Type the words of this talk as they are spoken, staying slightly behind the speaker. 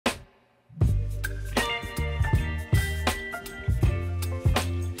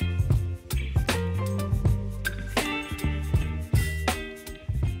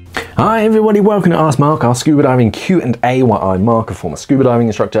Hi everybody, welcome to Ask Mark, our scuba diving Q&A, where I'm Mark, a former scuba diving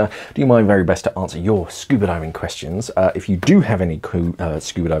instructor, do my very best to answer your scuba diving questions. If you do have any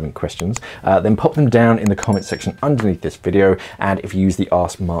scuba diving questions, then pop them down in the comment section underneath this video, and if you use the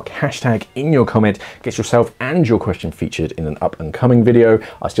Ask Mark hashtag in your comment, get yourself and your question featured in an up and coming video.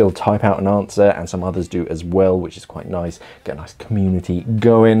 I still type out an answer, and some others do as well, which is quite nice. Get a nice community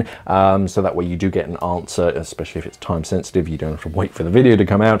going, so that way you do get an answer, especially if it's time sensitive, you don't have to wait for the video to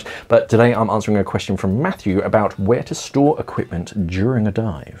come out. But today I'm answering a question from Matthew about where to store equipment during a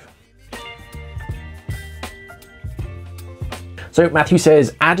dive. So Matthew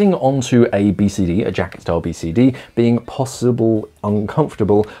says, adding onto a BCD, a jacket style BCD, being possible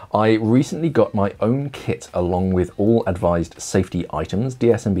uncomfortable, I recently got my own kit along with all advised safety items,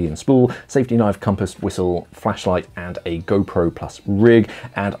 DSMB spool, safety knife, compass, whistle, flashlight, and a gopro+rig,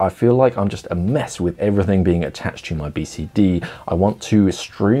 and I feel like I'm just a mess with everything being attached to my BCD. I want to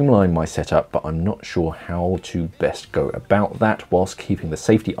streamline my setup, but I'm not sure how to best go about that whilst keeping the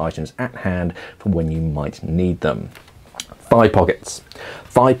safety items at hand for when you might need them. Thigh pockets.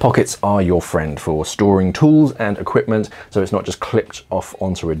 Thigh pockets are your friend for storing tools and equipment, so it's not just clipped off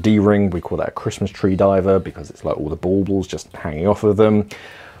onto a D-ring. We call that a Christmas tree diver because it's like all the baubles just hanging off of them.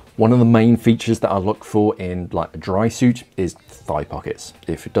 One of the main features that I look for in like a dry suit is thigh pockets.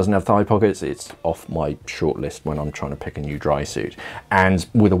 If it doesn't have thigh pockets, it's off my short list when I'm trying to pick a new dry suit. And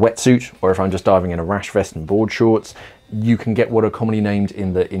with a wetsuit, or if I'm just diving in a rash vest and board shorts, you can get what are commonly named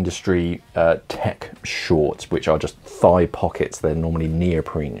in the industry tech shorts, which are just thigh pockets. They're normally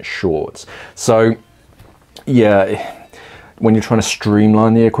neoprene shorts. So yeah, when you're trying to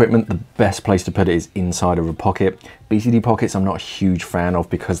streamline the equipment, the best place to put it is inside of a pocket. BCD pockets I'm not a huge fan of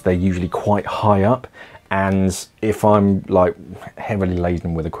because they're usually quite high up, and if I'm like heavily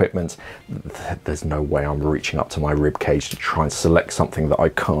laden with equipment, there's no way I'm reaching up to my rib cage to try and select something that I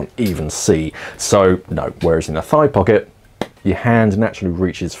can't even see. So no, whereas in a thigh pocket, your hand naturally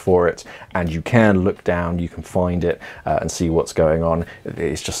reaches for it and you can look down, you can find it and see what's going on.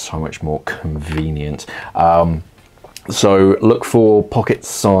 It's just so much more convenient. So look for pocket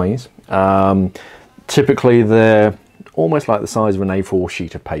size. Typically they're almost like the size of an A4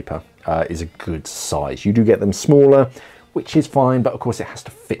 sheet of paper. Is a good size. You do get them smaller, which is fine, but of course it has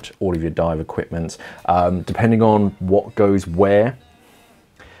to fit all of your dive equipment. Depending on what goes where,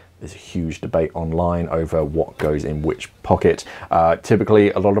 there's a huge debate online over what goes in which pocket.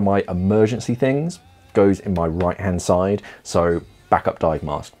 Typically a lot of my emergency things goes in my right hand side, so backup dive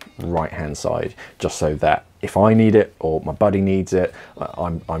mask, right hand side, just so that if I need it or my buddy needs it,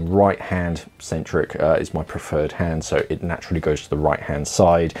 I'm right hand centric is my preferred hand, so it naturally goes to the right hand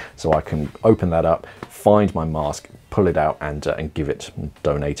side, so I can open that up, find my mask, pull it out and give it,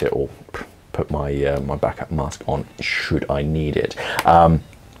 donate it, or put my my backup mask on should I need it.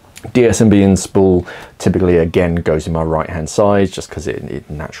 DSMB spool typically again goes in my right hand side just because it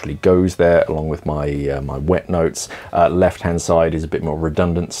naturally goes there along with my my wet notes. Left hand side is a bit more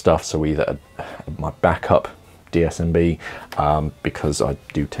redundant stuff, so either my backup DSMB because I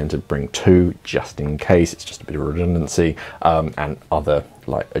do tend to bring two just in case, it's just a bit of redundancy, and other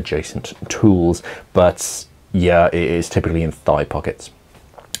like adjacent tools, but yeah, it is typically in thigh pockets.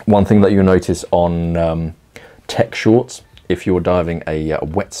 One thing that you'll notice on tech shorts, if you're diving a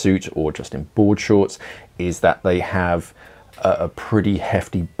wetsuit or just in board shorts, is that they have a pretty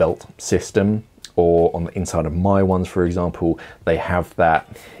hefty belt system, or on the inside of my ones, for example, they have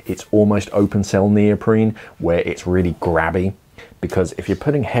that, it's almost open cell neoprene where it's really grabby, because if you're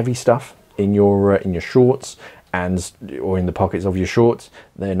putting heavy stuff in your shorts or in the pockets of your shorts,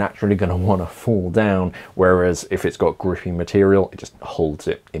 they're naturally going to want to fall down, whereas if it's got grippy material, it just holds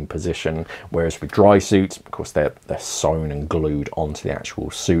it in position. Whereas with dry suits, of course, they're sewn and glued onto the actual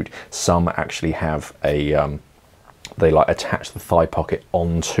suit. Some actually have a they like attach the thigh pocket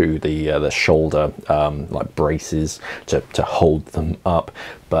onto the shoulder like braces to hold them up,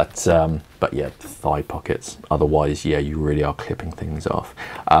 but yeah, thigh pockets, otherwise yeah, you really are clipping things off.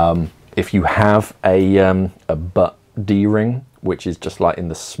 If you have a butt D-ring, which is just like in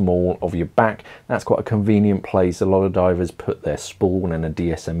the small of your back, that's quite a convenient place. A lot of divers put their spool and a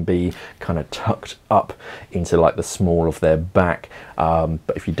DSMB kind of tucked up into like the small of their back,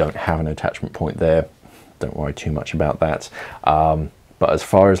 but if you don't have an attachment point there, don't worry too much about that. But as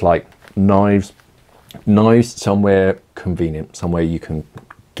far as like knives somewhere convenient, somewhere you can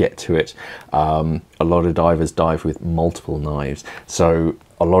get to it. A lot of divers dive with multiple knives, so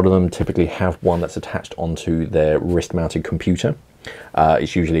a lot of them typically have one that's attached onto their wrist mounted computer,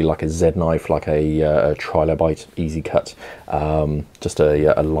 It's usually like a Z knife, like a trilobite easy cut, just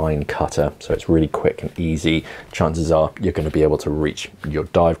a line cutter, so it's really quick and easy. Chances are you're going to be able to reach your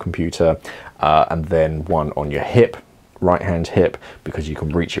dive computer, and then one on your hip, right hand hip, because you can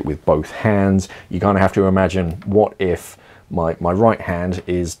reach it with both hands. You kind of have to imagine, what if my right hand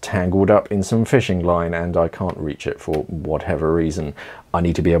is tangled up in some fishing line and I can't reach it for whatever reason. I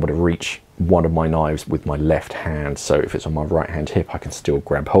need to be able to reach one of my knives with my left hand. So if it's on my right hand hip, I can still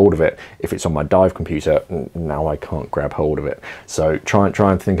grab hold of it. If it's on my dive computer, now I can't grab hold of it. So try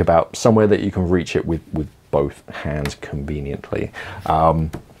and think about somewhere that you can reach it with both hands conveniently.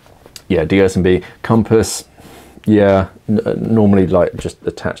 Yeah, DSMB compass. Yeah, normally like just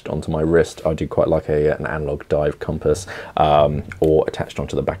attached onto my wrist. I do quite like an analog dive compass, or attached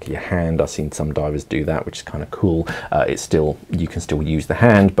onto the back of your hand. I've seen some divers do that, which is kind of cool. It's still, you can still use the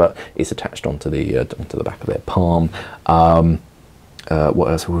hand, but it's attached onto the back of their palm.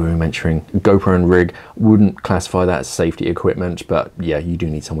 What else were we mentioning? Gopro+rig, wouldn't classify that as safety equipment, but yeah, you do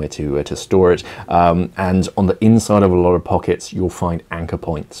need somewhere to store it. And on the inside of a lot of pockets, you'll find anchor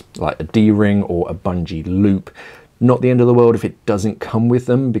points, like a D-ring or a bungee loop. Not the end of the world if it doesn't come with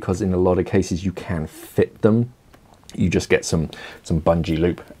them, because in a lot of cases you can fit them. You just get some bungee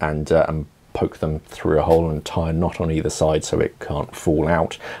loop and poke them through a hole and tie a knot on either side so it can't fall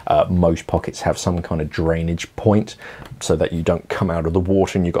out. Most pockets have some kind of drainage point so that you don't come out of the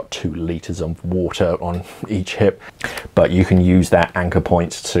water and you've got 2 liters of water on each hip. But you can use that anchor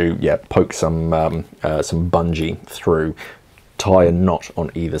point to, yeah, poke some bungee through, tie a knot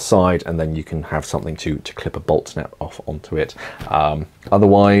on either side, and then you can have something to clip a bolt snap off onto it.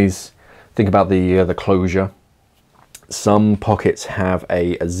 Otherwise, think about the closure. Some pockets have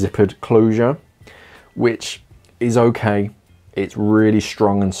a zippered closure, which is okay. It's really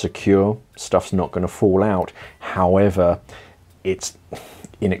strong and secure. Stuff's not going to fall out. However, it's,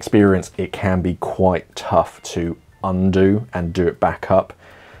 in experience, it can be quite tough to undo and do it back up.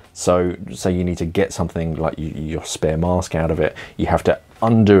 So say you need to get something like your spare mask out of it, you have to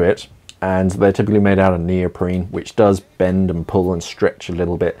undo it, and they're typically made out of neoprene, which does bend and pull and stretch a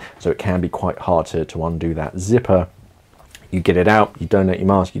little bit, so it can be quite hard to undo that zipper. You get it out, you donate your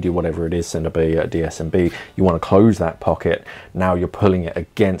mask, you do whatever it is, send up a DSMB, you want to close that pocket, now you're pulling it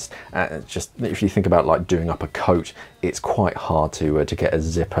against, just if you think about like doing up a coat, it's quite hard to get a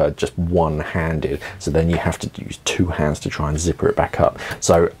zipper just one-handed, so then you have to use 2 hands to try and zipper it back up.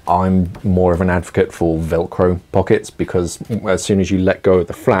 So I'm more of an advocate for Velcro pockets, because as soon as you let go of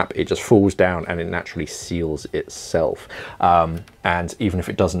the flap, it just falls down and it naturally seals itself. And even if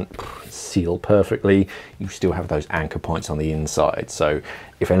it doesn't seal perfectly, you still have those anchor points on the inside. So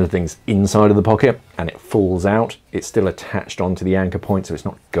if anything's inside of the pocket and it falls out, it's still attached onto the anchor point, so it's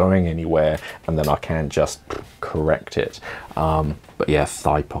not going anywhere, and then I can just correct it. But yeah,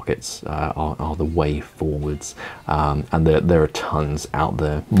 thigh pockets are the way forwards, and there are tons out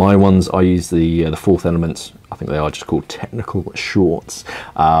there. My ones, I use the Fourth Element. I think they are just called technical shorts.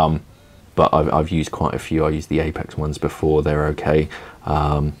 But I've used quite a few. I used the Apex ones before. They're okay.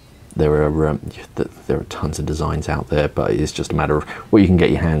 There are tons of designs out there, but it's just a matter of what you can get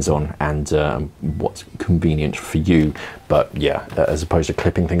your hands on and what's convenient for you. But yeah, as opposed to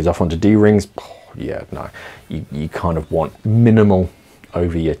clipping things off onto D-rings, yeah, no, you kind of want minimal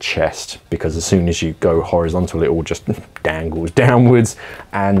over your chest, because as soon as you go horizontal, it all just dangles downwards,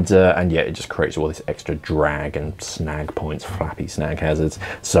 and yeah, it just creates all this extra drag and snag points, flappy snag hazards.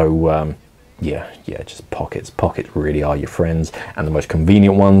 So yeah, just pockets really are your friends, and the most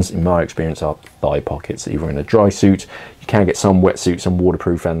convenient ones in my experience are thigh pockets, either in a dry suit. You can get some wetsuits and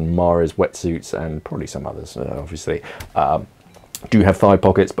waterproof and Mara's wetsuits, and probably some others obviously do have thigh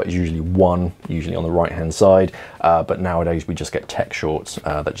pockets, but it's usually one, usually on the right hand side. But nowadays we just get tech shorts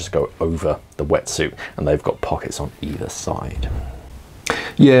that just go over the wetsuit, and they've got pockets on either side.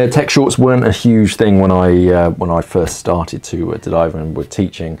 Yeah, tech shorts weren't a huge thing when I first started to dive and were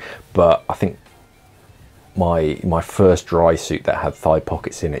teaching, but I think my first dry suit that had thigh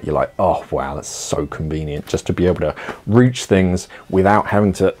pockets in it, you're like, oh wow, that's so convenient, just to be able to reach things without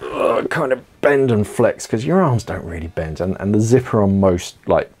having to kind of bend and flex, because your arms don't really bend, and the zipper on most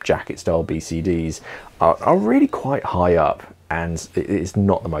like jacket style BCDs are really quite high up, and it's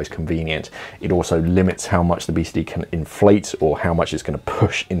not the most convenient. It also limits how much the BCD can inflate, or how much it's going to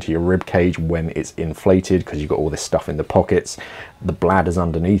push into your rib cage when it's inflated, because you've got all this stuff in the pockets. The bladder's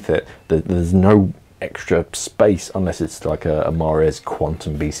underneath it. There's no extra space unless it's like a Mares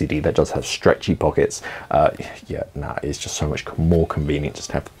Quantum BCD that does have stretchy pockets. Yeah, nah, it's just so much more convenient just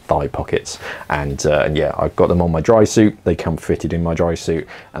to have thigh pockets. And yeah, I've got them on my dry suit. They come fitted in my dry suit,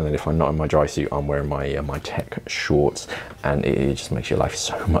 and then if I'm not in my dry suit, I'm wearing my my tech shorts, and it just makes your life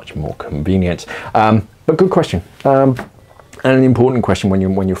so much more convenient. But good question. And an important question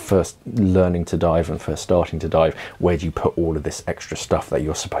when you're first learning to dive and first starting to dive: where do you put all of this extra stuff that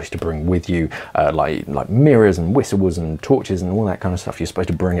you're supposed to bring with you, like mirrors and whistles and torches and all that kind of stuff? You're supposed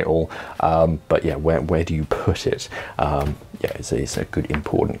to bring it all, but yeah, where do you put it? Yeah, it's a good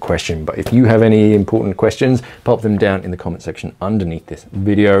important question. But if you have any important questions, pop them down in the comment section underneath this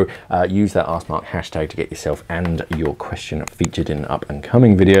video. Use that AskMark hashtag to get yourself and your question featured in an up and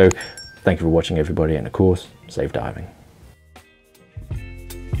coming video. Thank you for watching, everybody, and of course, safe diving.